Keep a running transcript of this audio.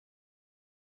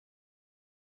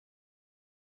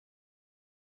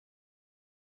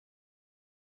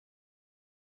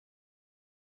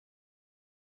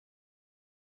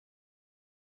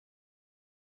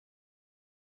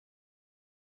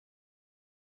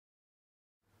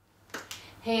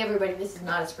Hey everybody, this is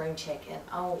Not a Spring Chicken.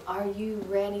 Oh, are you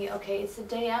ready? Okay, it's the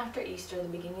day after Easter, the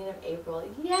beginning of April.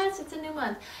 Yes, it's a new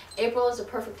month. April is a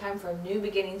perfect time for new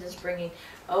beginnings and springing.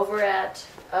 Over at,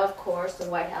 of course, the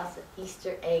White House, the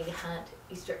Easter egg hunt,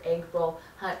 Easter egg roll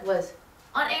hunt was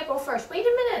on April 1st. Wait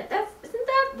a minute, isn't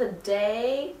that the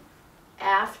day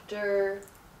after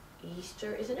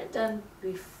Easter? Isn't it done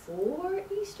before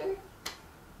Easter?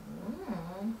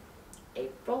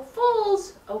 April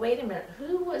Fools. Oh, wait a minute.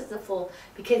 Who was the fool?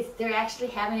 Because they're actually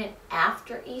having it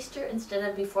after Easter instead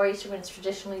of before Easter when it's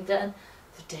traditionally done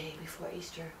the day before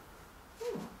Easter.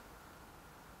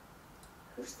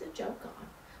 Who's the joke on?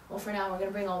 Well, for now, we're going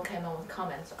to bring Oldecam on with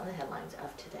comments on the headlines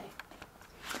of today.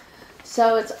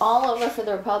 So it's all over for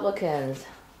the Republicans.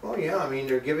 Well, yeah, I mean,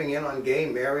 they're giving in on gay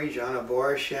marriage, on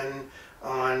abortion,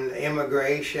 on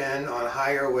immigration, on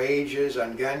higher wages,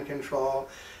 on gun control,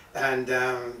 and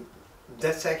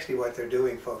that's actually what they're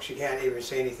doing, folks. You can't even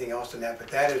say anything else than that, but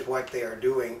that is what they are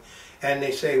doing. And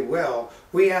they say, well,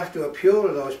 we have to appeal to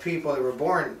those people that were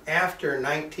born after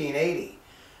 1980.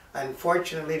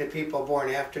 Unfortunately, the people born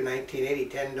after 1980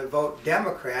 tend to vote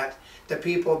Democrat. The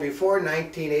people before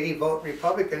 1980 vote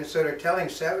Republican, so they're telling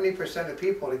 70% of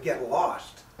people to get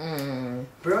lost.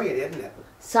 Brilliant, isn't it?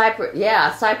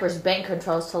 Cyprus bank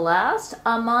controls to last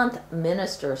a month,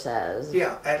 minister says.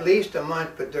 Yeah, at least a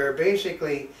month, but they're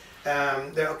basically...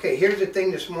 okay, here's the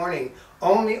thing this morning.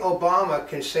 Only Obama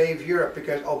can save Europe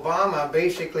because Obama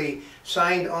basically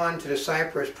signed on to the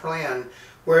Cyprus plan,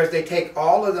 whereas they take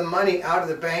all of the money out of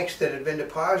the banks that have been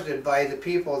deposited by the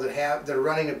people that are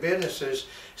running the businesses,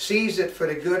 seize it for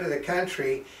the good of the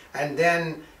country, and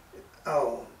then,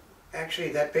 actually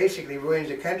that basically ruins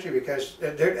the country because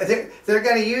they're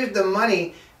going to use the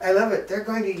money. I love it. They're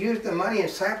going to use the money in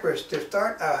Cyprus to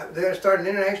start. They're going to start an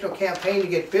international campaign to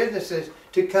get businesses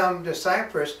to come to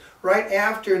Cyprus right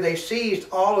after they seized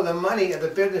all of the money of the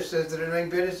businesses that are doing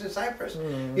business in Cyprus.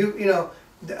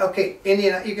 Okay,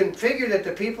 you can figure that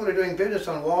the people that are doing business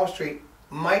on Wall Street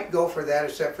might go for that,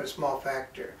 except for a small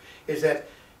factor, is that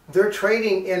they're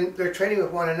trading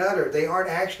with one another. They aren't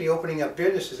actually opening up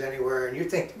businesses anywhere, and you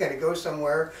think they're going to go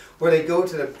somewhere where they go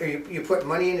to you put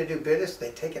money in to do business,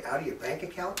 they take it out of your bank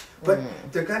account, but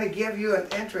they're going to give you an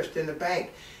interest in the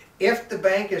bank. If the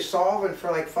bank is solvent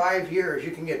for like 5 years, you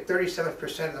can get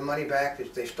 37% of the money back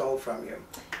that they stole from you.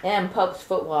 And Pope's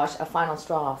foot wash, a final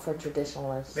straw for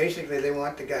traditionalists. Basically, they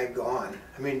want the guy gone.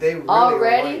 I mean, they really are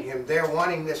wanting him. They're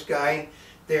wanting this guy.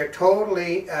 They're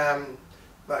totally...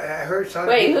 I heard some.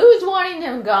 Wait, who's wanting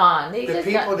him gone? The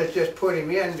people that just put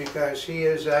him in because he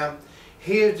has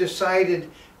decided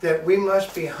that we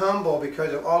must be humble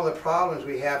because of all the problems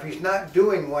we have. He's not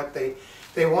doing what they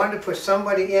wanted to put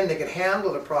somebody in that could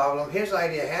handle the problem. His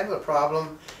idea to handle the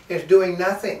problem is doing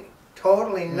nothing,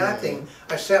 totally nothing,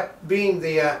 except being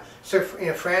the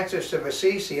Francis of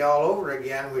Assisi all over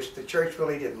again, which the church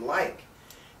really didn't like.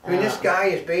 I mean, this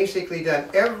guy has basically done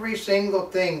every single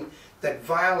thing that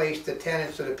violates the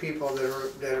tenets of the people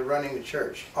that are running the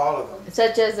church, all of them.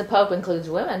 Such as the Pope includes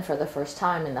women for the first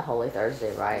time in the Holy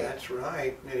Thursday, right? That's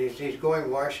right. And he's going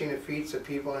washing the feet of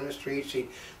people in the streets.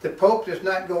 The Pope does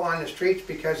not go on the streets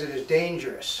because it is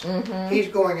dangerous. He's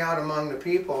going out among the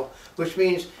people, which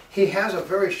means he has a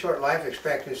very short life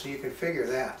expectancy. You can figure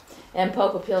that. And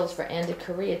Pope appeals for end to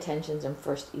Korea tensions in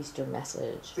first Easter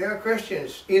message. They are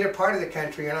Christians. Either part of the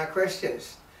country are not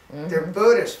Christians. They're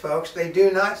Buddhists, folks. They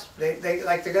do not, they're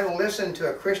going to listen to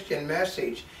a Christian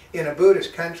message in a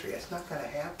Buddhist country. It's not going to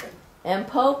happen. And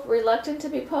Pope, reluctant to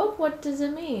be Pope, what does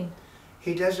it mean?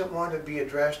 He doesn't want to be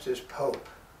addressed as Pope.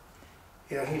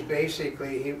 He's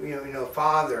basically,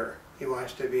 Father, he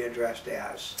wants to be addressed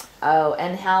as. Oh,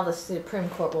 and how the Supreme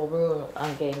Court will rule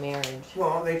on gay marriage.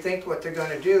 Well, they think what they're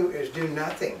going to do is do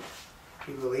nothing.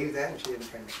 You believe that? And she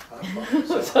didn't turn the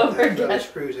phone. So that really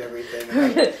screws everything.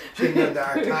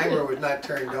 Our timer was not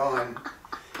turned on.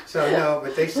 So no,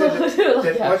 but they said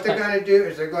that what they're going to do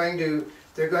is they're going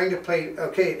to play.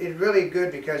 Okay, it's really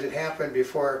good because it happened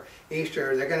before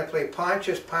Easter. They're going to play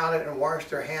Pontius Pilate and wash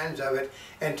their hands of it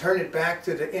and turn it back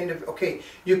to the end of. Okay,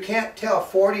 you can't tell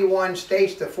 41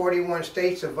 states. The 41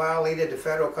 states have violated the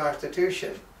federal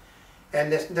Constitution,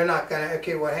 and they're not going to.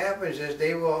 Okay, what happens is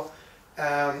they will.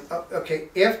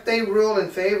 If they rule in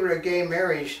favor of gay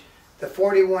marriage, the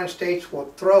 41 states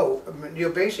will throw,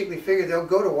 you'll basically figure they'll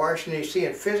go to Washington, D.C.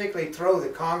 and physically throw the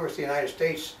Congress of the United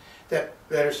States that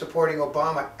are supporting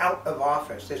Obama out of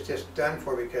office. It's just done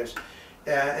for because,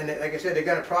 and like I said, they're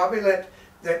going to probably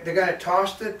they're going to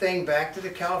toss the thing back to the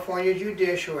California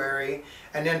judiciary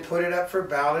and then put it up for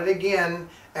ballot again,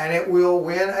 and it will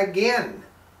win again.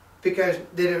 Because,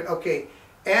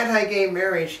 anti-gay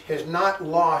marriage has not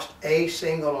lost a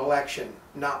single election.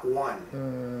 not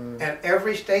one. And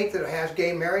every state that has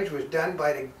gay marriage was done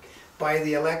by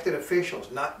the elected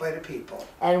officials, not by the people.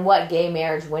 And what gay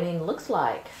marriage winning looks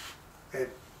like.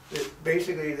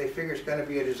 Basically, they figure it's going to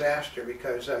be a disaster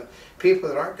because people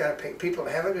that aren't going to pay, people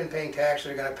that haven't been paying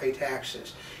taxes are going to pay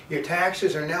taxes. Your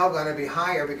taxes are now going to be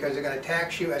higher because they're going to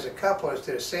tax you as a couple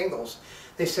instead of singles.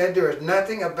 They said there is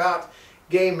nothing about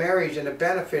gay marriage and the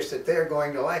benefits that they're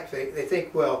going to like. They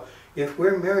think, well, if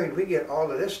we're married, we get all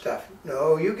of this stuff.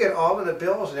 No, you get all of the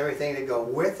bills and everything that go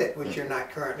with it, which you're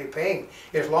not currently paying.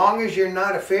 As long as you're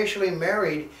not officially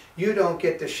married, you don't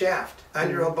get the shaft.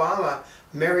 Under Obama,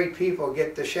 married people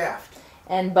get the shaft.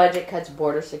 And budget cuts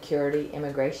border security,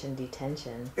 immigration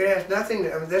detention. It has nothing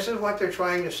to, I mean, this is what they're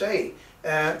trying to say.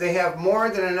 They have more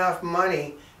than enough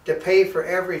money to pay for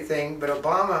everything, but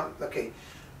Obama, okay,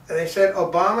 they said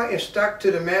Obama is stuck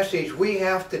to the message, we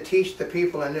have to teach the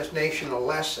people in this nation a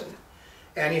lesson.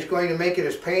 And he's going to make it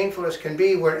as painful as can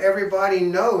be, where everybody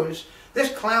knows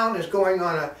this clown is going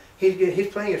on he's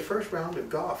playing his first round of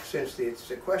golf since the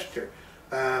sequester.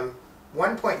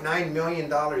 $1.9 million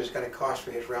is going to cost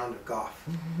for his round of golf.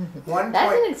 That's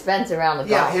an expensive round of golf.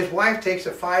 Yeah, his wife takes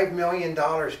a $5 million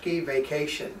ski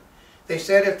vacation. They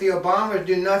said if the Obamas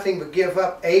do nothing but give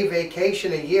up a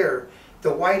vacation a year,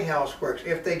 the White House works.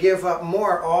 If they give up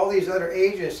more, all these other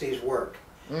agencies work.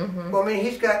 Well, I mean,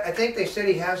 he's got, I think they said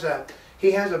he has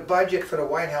a budget for the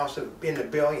White House in the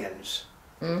billions.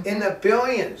 In the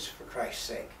billions, for Christ's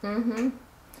sake.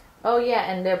 Oh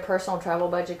yeah, and their personal travel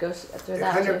budget goes through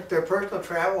that too. Their personal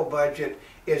travel budget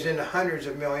is in the hundreds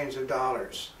of millions of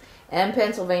dollars. And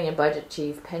Pennsylvania budget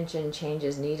chief, pension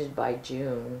changes needed by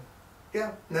June.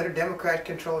 Yeah, another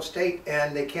Democrat-controlled state,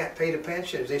 and they can't pay the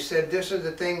pensions. They said this is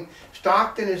the thing,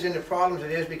 Stockton is in the problems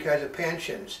it is because of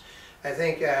pensions. I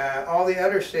think all the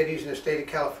other cities in the state of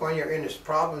California are in this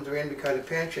problems they're in because of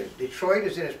pensions. Detroit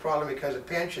is in its problem because of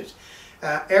pensions.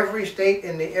 Every state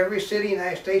in every city in the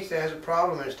United States that has a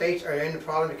problem, and states are in the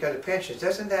problem because of pensions.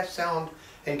 Doesn't that sound?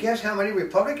 And guess how many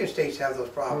Republican states have those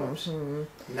problems?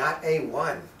 Not a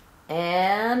one.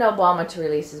 And Obama to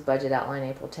release his budget outline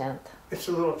April 10th.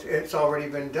 It's already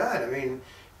been done. I mean,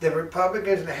 the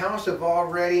Republicans in the House have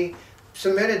already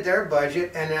submitted their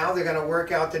budget, and now they're going to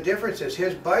work out the differences.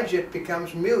 His budget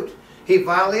becomes mute. He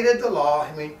violated the law.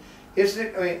 I mean,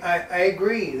 I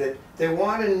agree that they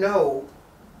want to know.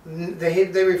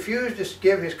 They refuse to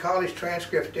give his college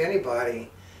transcripts to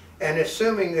anybody, and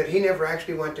assuming that he never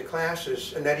actually went to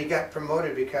classes and that he got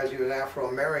promoted because he was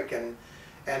Afro-American.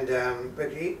 And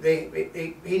but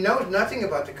he knows nothing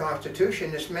about the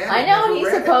Constitution. This man, I know he's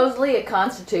supposedly a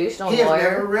constitutional lawyer. He has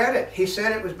never read it. He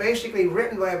said it was basically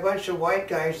written by a bunch of white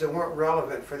guys that weren't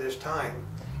relevant for this time.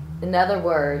 In other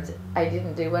words, I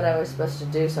didn't do what I was supposed to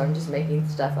do, so I'm just making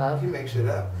stuff up. He makes it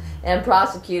up. And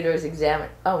prosecutors examine.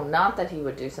 Oh, not that he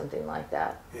would do something like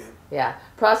that. Yeah.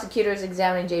 Prosecutors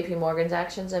examining J.P. Morgan's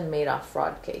actions and Madoff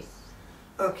fraud case.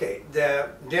 Okay, the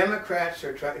Democrats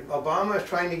are trying, Obama is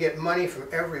trying to get money from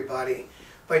everybody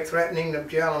by threatening to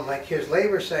jail him, like his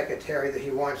labor secretary that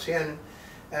he wants in.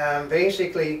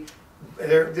 Basically,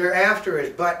 they're after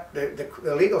his butt,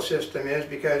 the legal system is,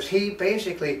 because he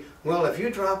basically, well, if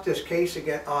you drop this case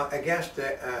against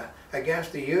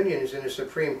the unions in the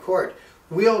Supreme Court,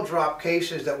 we'll drop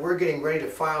cases that we're getting ready to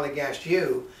file against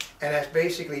you, and that's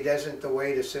basically isn't the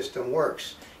way the system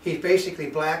works. He's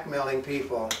basically blackmailing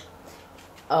people.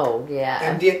 Oh, yeah.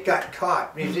 And it got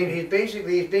caught. He's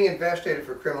being investigated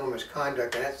for criminal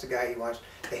misconduct, and that's the guy he wants,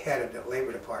 the head of the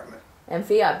Labor Department. And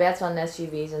Fiat bets on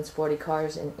SUVs and sporty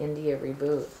cars in India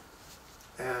reboot.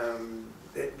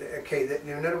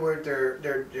 In other words,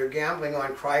 they're gambling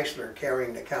on Chrysler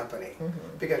carrying the company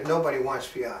because nobody wants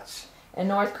Fiats. And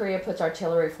North Korea puts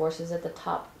artillery forces at the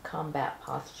top combat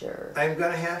posture. I'm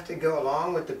going to have to go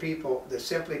along with the people that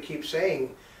simply keep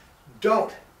saying,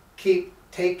 don't keep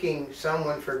taking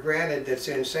someone for granted that's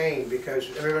insane, because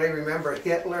everybody remember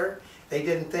Hitler? They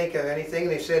didn't think of anything.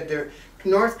 They said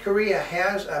North Korea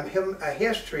has a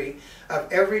history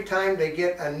of every time they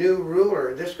get a new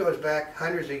ruler, this goes back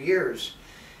hundreds of years,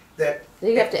 that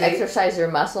they have to exercise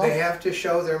their muscle? They have to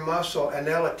show their muscle, and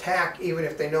they'll attack even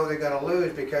if they know they're going to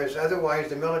lose, because otherwise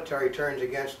the military turns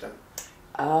against them.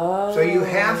 Oh. So you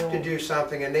have to do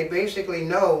something, and they basically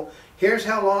know, here's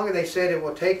how long they said it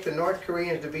will take the North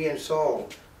Koreans to be in Seoul.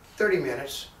 30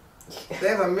 minutes. They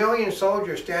have 1 million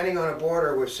soldiers standing on a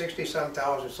border with 60-some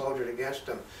thousand soldiers against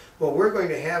them. Well, we're going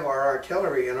to have our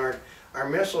artillery and our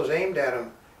missiles aimed at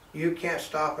them You can't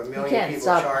stop a million can't people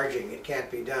stop. charging. It can't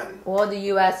be done. Well, the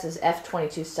U.S.'s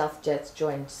F-22 stealth jets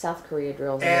joined South Korea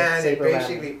drills And it Saber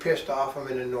basically pissed off them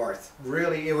in the north.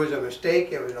 Really, it was a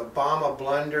mistake. It was an Obama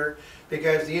blunder.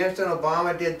 Because the instant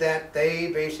Obama did that, they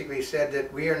basically said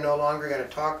that we are no longer going to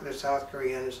talk to the South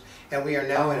Koreans, and we are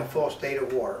now in a full state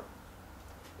of war.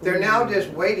 They're now just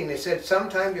waiting. They said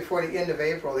sometime before the end of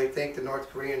April, they think the North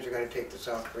Koreans are going to take the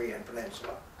South Korean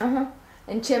peninsula.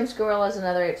 And Tim's gorilla is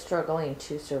another ape struggling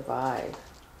to survive.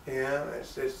 Yeah,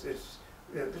 there's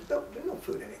no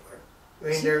food anywhere. I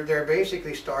mean, they're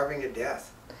basically starving to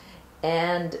death.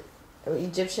 And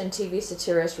Egyptian TV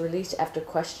satirist released after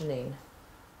questioning.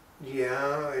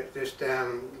 Yeah, it just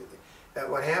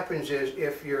what happens is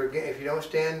if you don't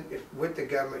stand with the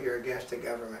government, you're against the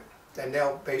government, and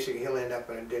he'll end up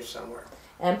in a ditch somewhere.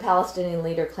 And Palestinian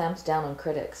leader clamps down on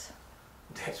critics.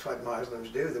 That's what Muslims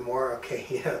do.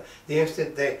 The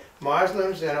instant the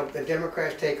Muslims and the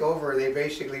Democrats take over, they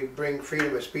basically bring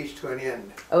freedom of speech to an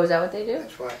end. Oh, is that what they do?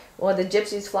 That's why. Well, the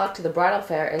gypsies flock to the bridal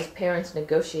fair as parents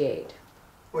negotiate.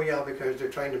 Well, yeah, because they're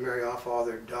trying to marry off all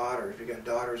their daughters, because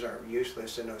daughters are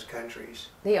useless in those countries.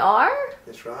 They are?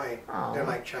 That's right. Oh. They're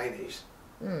like Chinese.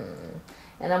 And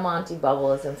a Monty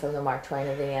Bubbleism from the Mark Twain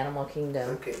of the Animal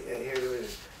Kingdom. Okay, and here it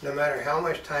is. No matter how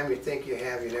much time you think you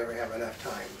have, you never have enough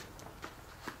time.